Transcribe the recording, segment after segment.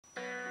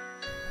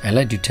I'd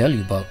like to tell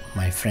you about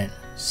my friend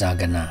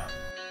Zarganar.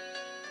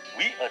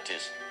 We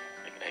artists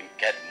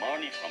get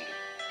money from the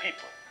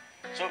people.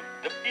 So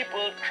the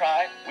people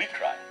cry, we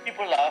cry.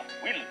 People laugh,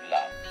 we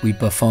laugh. We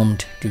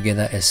performed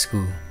together at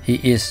school.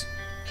 He is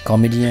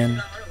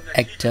comedian,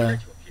 actor,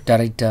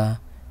 director,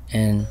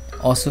 and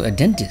also a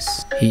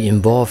dentist. He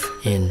involved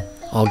in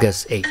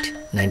August 8,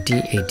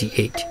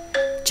 1988,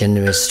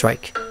 general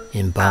strike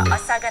in Burma.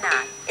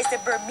 Zarganar is a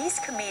Burmese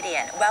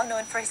comedian well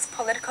known for his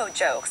political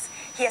jokes.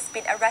 He has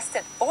been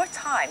arrested 4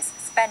 times,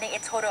 spending a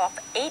total of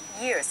 8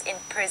 years in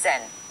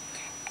prison.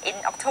 In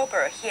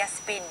October, he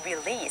has been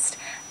released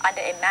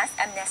under a mass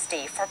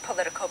amnesty for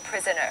political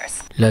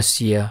prisoners. Last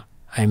year,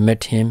 I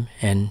met him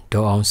and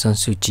Aung San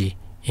Suu Kyi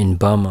in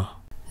Burma.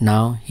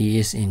 Now he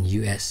is in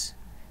US,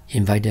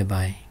 invited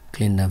by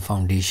Clinton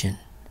Foundation.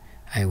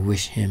 I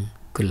wish him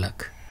good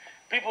luck.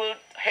 People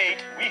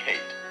hate, we hate.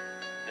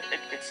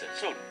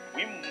 So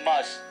we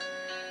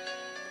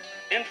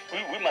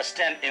must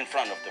stand in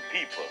front of the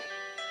people.